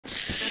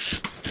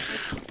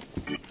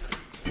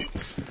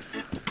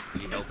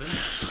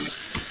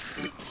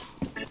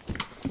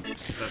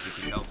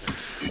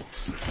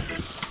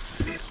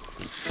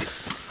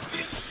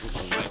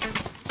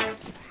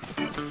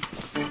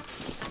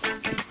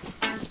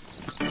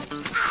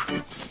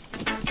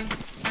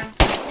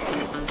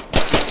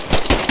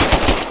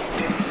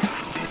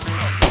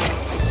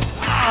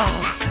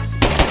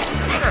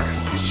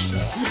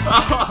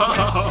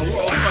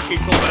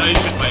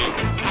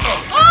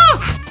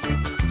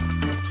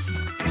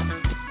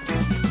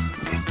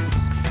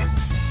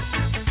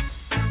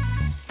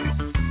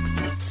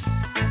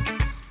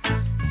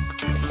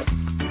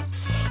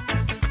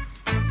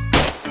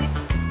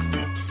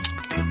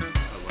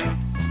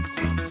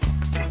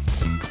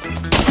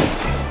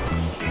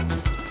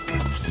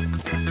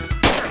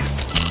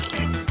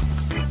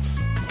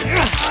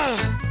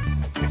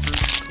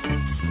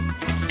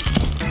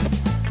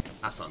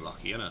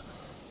lucky, innit?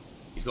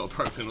 He's got a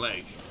broken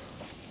leg.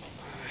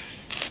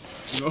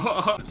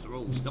 That's the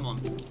rules, come on.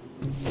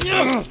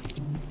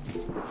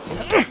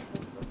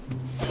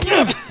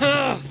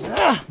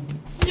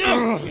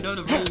 You know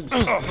the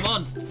rules, come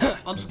on.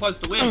 I'm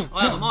supposed to win,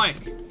 I have a mic.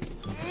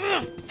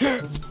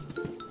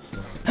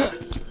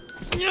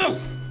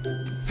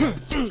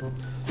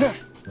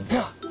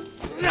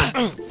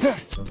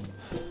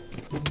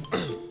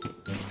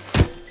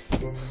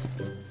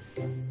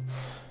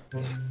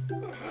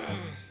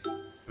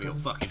 Real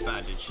fucking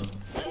bandage.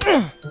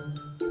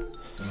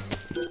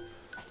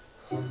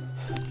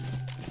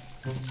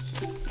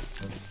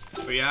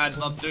 Put your hands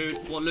up, dude.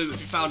 What loot have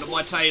you found at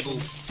my table?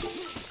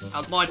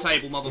 How's my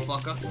table,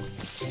 motherfucker?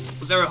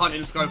 Was there a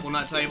hunting scope on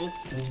that table?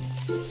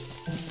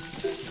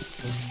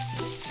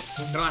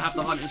 Can I have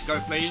the hunting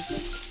scope, please?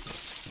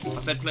 I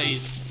said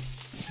please.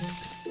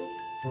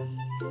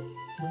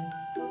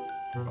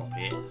 Drop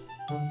it.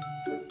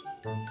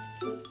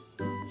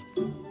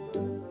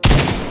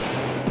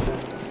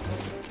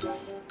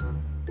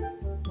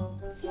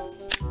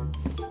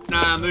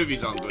 Nah,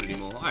 movies aren't good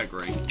anymore. I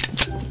agree.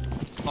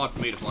 It's hard for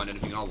me to find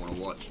anything I want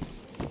to watch.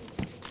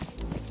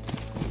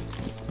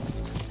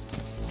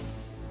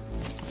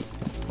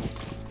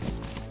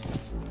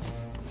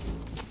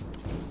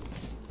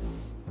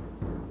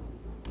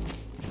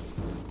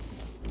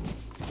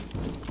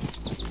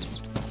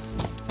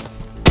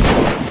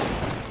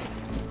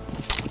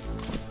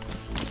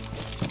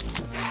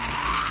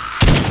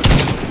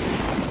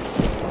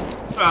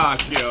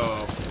 Fuck you.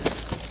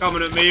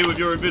 Coming at me with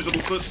your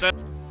invisible footsteps.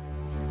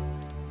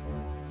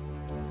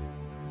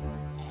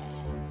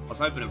 I was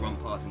hoping to run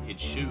past and he'd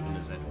shoot in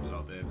his head from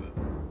up here, but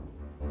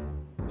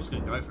I'm just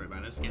gonna go for it,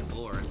 man. It's getting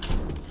boring.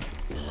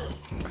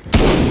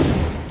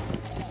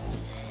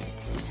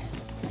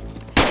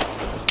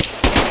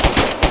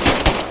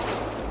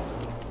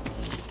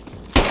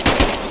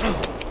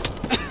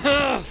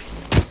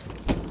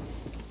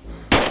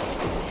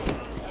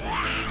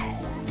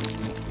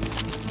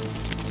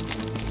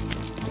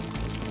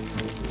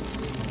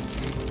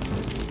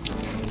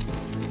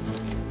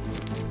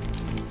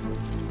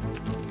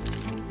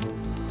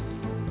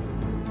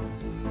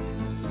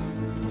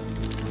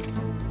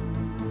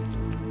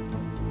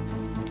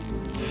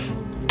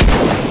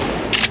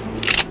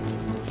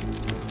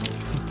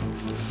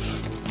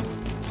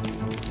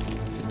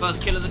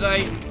 First kill of the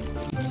day.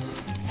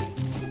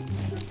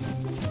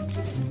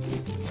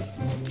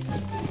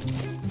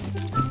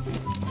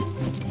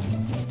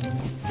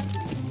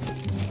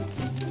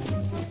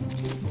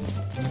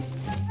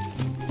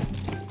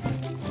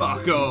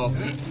 Fuck off.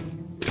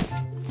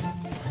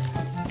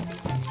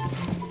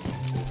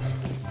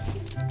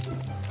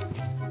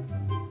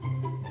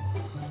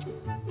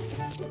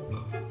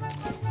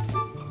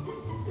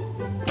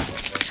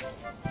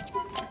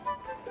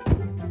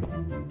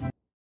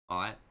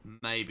 Alright,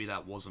 maybe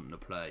that wasn't the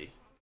play.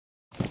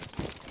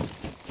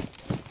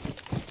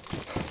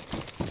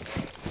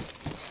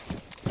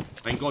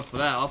 Thank God for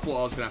that. I thought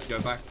I was going to have to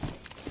go back.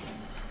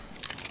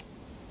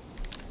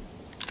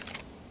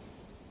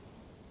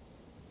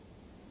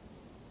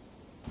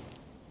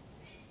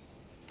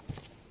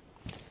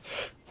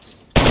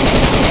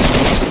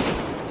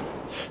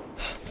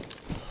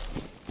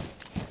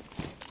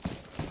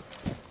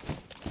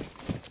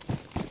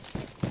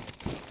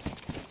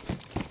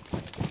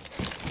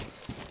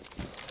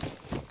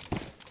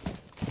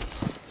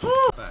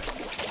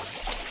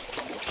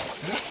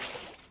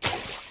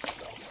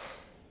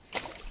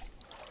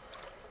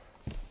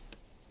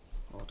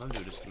 Don't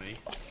do this to me.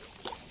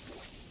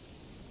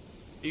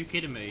 Are you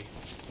kidding me?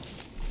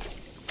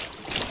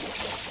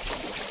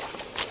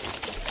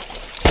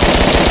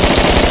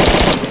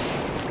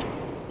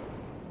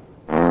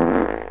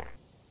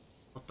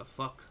 What the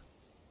fuck?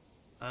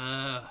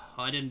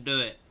 I didn't do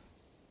it.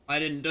 I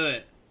didn't do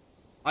it.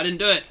 I didn't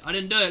do it. I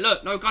didn't do it.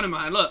 Look, no gun in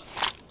my hand. Look.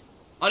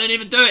 I didn't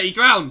even do it. He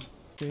drowned.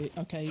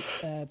 Okay,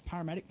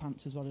 paramedic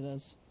pants is what it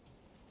is.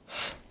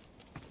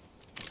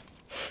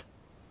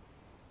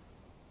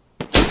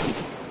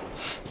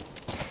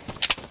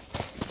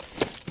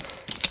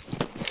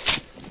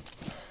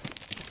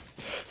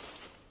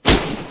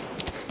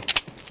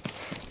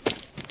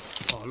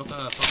 Oh, look at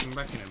her fucking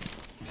wrecking him.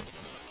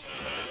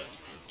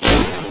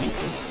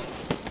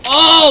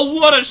 Oh,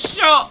 what a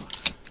shot!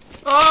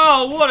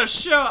 Oh, what a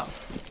shot!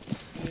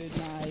 Dude,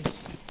 nice.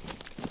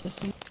 There's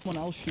someone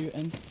else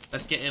shooting.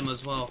 Let's get him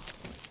as well.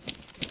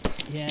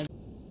 Yeah.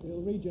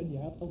 It'll regen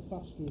your health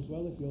faster as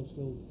well if you're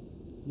still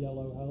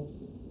yellow health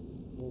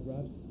or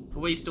red. Are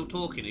we still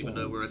talking even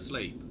though we're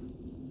asleep?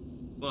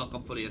 Well,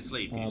 I'm fully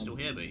asleep. Can you still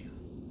hear me?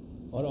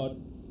 I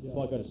don't. If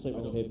I go to sleep, I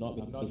don't hear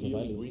nothing. I'm not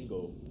hearing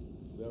Ringo.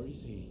 Where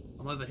is he?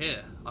 I'm over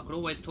here. I can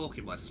always talk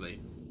in my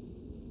sleep.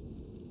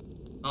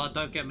 Oh,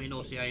 don't get me,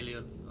 naughty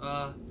alien.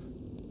 Oh,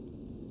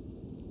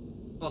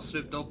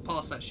 Snoop Dogg,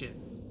 pass that shit.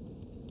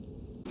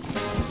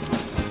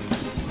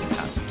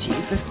 Oh,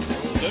 Jesus.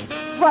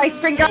 Rice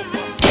finger.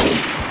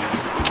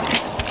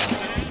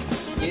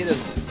 Get him.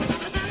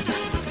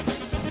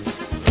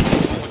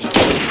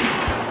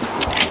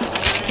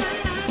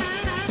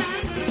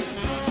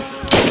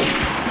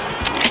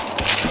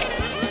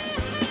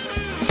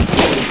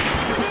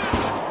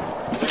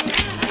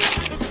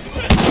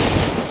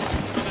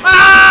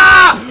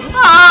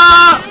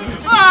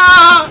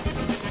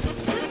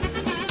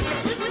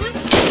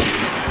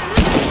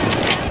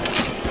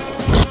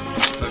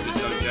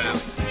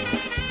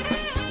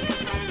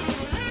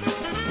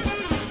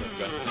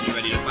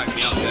 back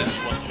me up, yeah?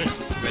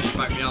 Ready to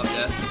back me up,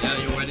 yeah? Yeah,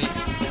 you ready?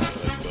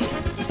 Let's go.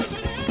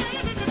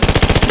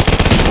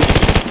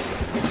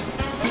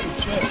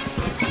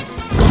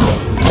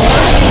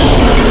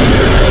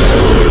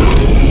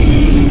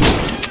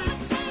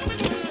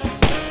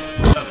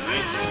 Oh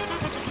shit.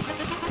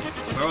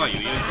 Where are you?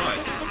 You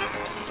inside?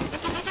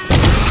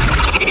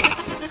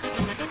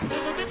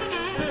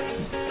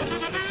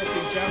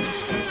 Fucking jam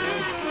straight now.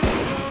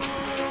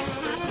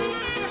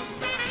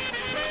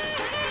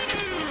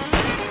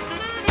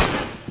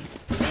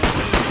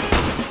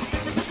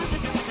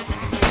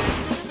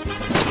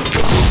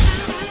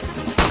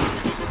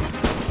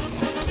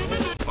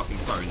 Fucking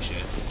throwing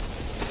shit.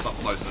 Stop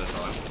close to the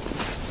time.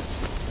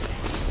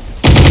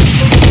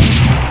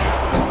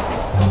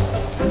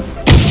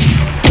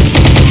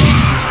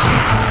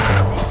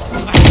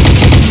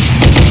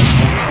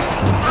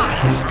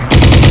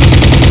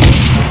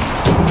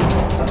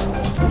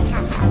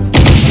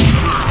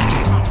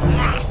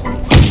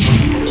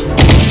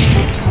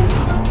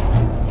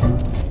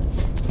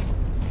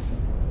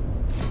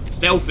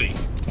 Stealthy.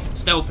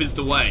 Stealth is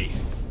the way.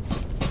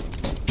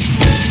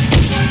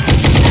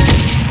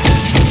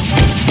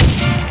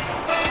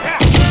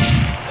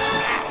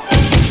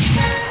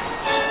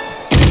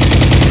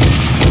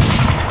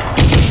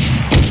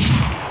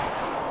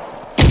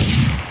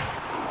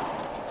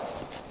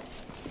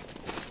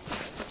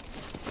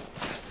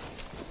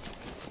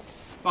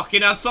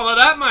 Fucking have some of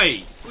that,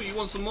 mate. What, you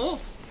want some more?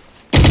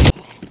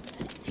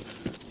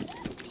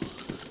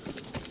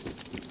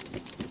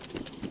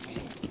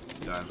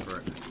 Going for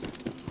it.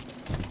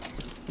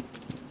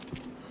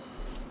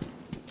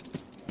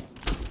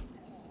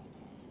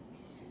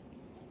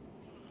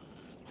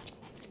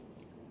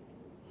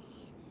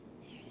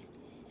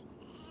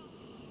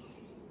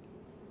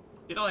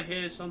 Did I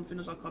hear something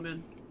as I come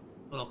in?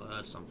 I feel like I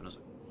heard something as I...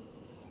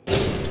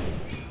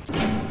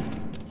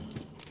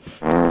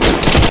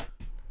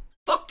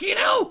 Fucking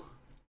hell!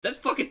 There's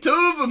fucking 2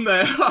 of them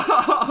there!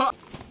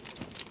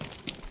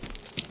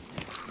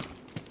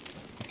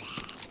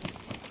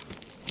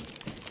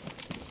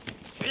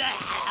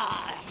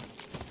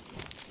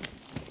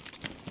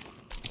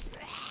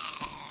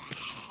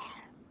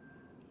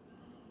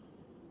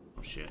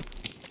 Oh shit.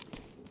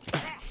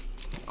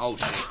 Oh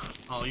shit.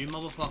 Oh, you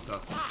motherfucker.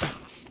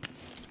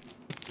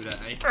 Do that,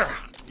 eh?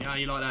 Yeah,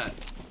 you like that?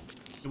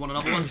 You want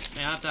another one?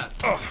 Yeah, have that.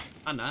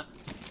 And that.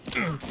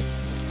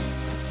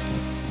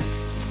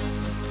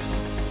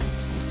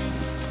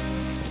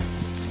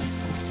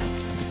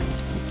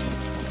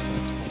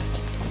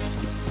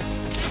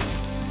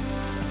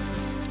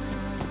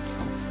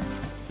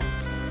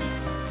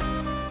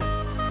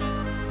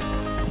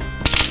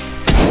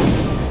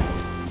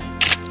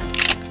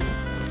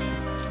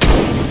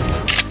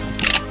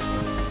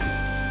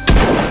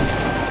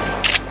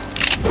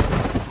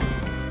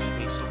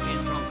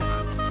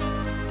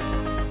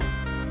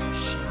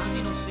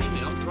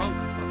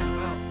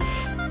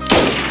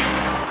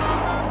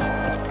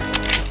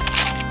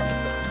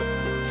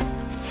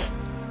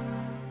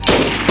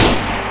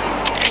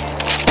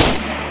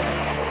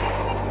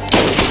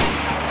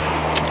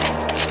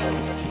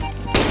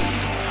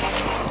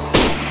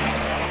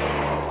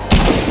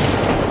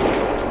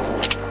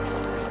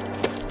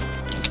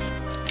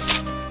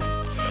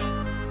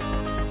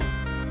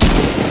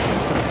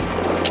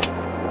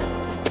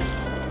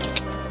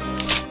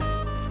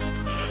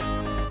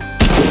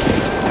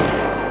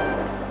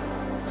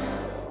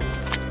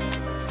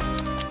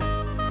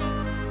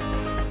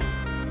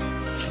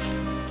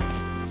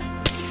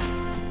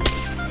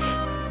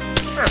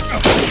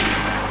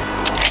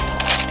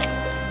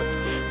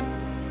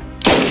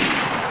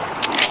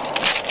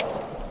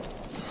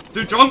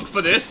 Too drunk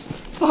for this?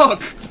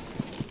 Fuck!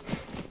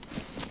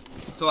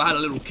 So I had a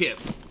little kip.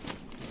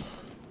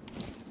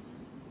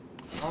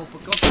 Oh, for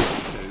God's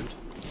sake, dude.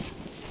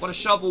 Got a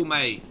shovel,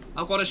 mate.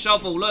 I've got a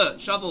shovel, look.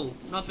 Shovel.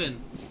 Nothing.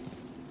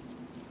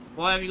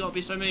 Why have you got to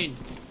be so mean?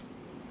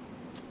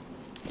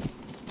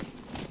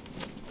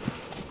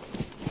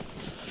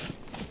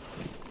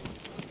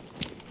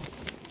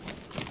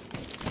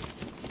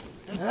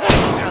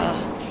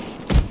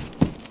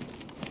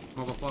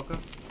 Motherfucker.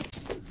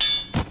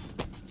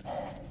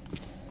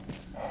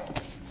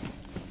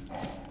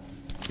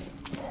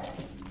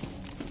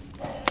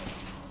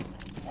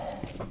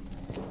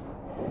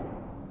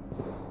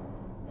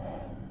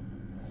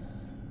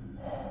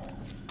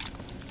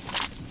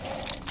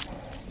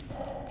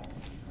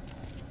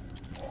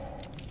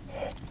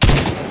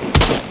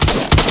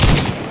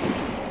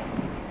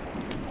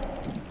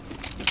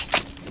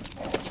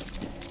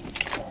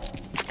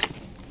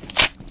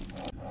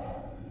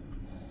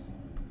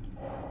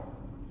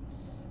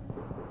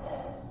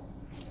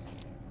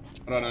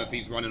 I don't know if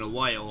he's running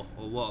away or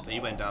what, but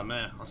he went down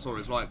there. I saw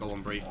his light go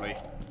on briefly.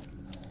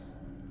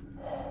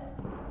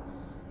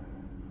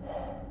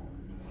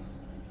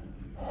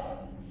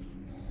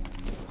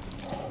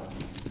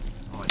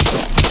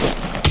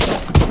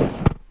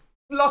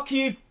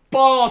 Lucky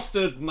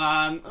bastard,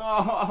 man!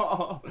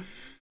 Oh,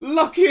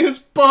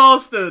 luckiest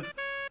bastard!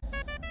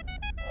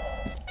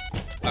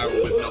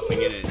 Barrel with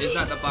nothing in it. Is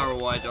that the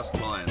barrel I just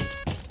climbed?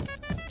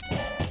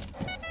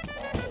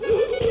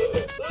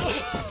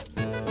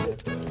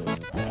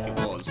 It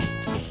was.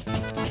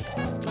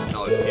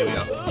 No, here we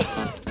are.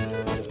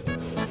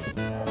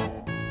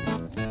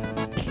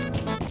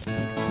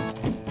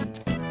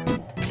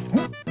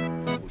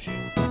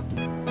 Bullshit.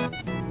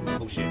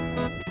 Bullshit.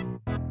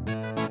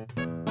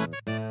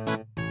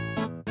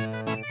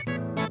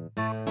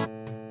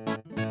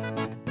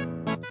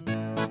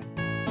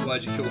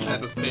 Why'd you kill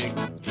Peppa Pig?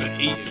 Gonna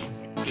eat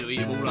him. He'll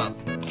eat him all up.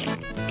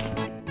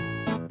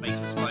 Make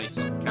some space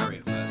so I can carry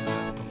it first.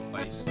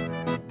 Space.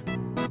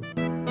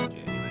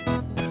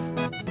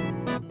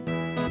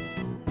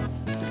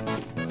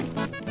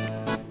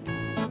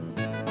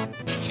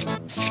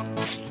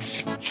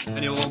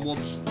 Anyone want?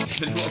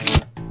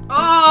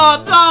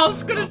 Oh no! I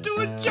was gonna do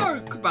a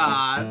joke,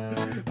 man.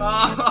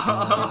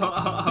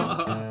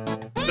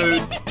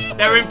 Dude,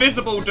 they're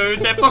invisible, dude.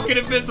 They're fucking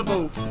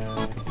invisible.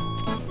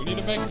 We need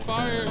to make a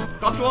fire.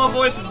 Talk to our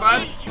voices,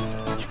 man.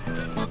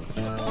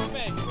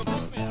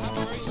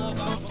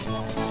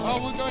 Oh,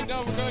 we're going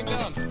down. We're going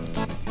down.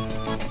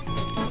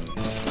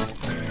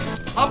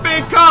 I'm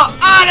being cut.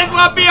 Ah, there's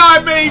one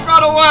behind me.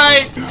 Run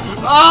away.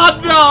 Oh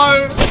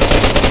no.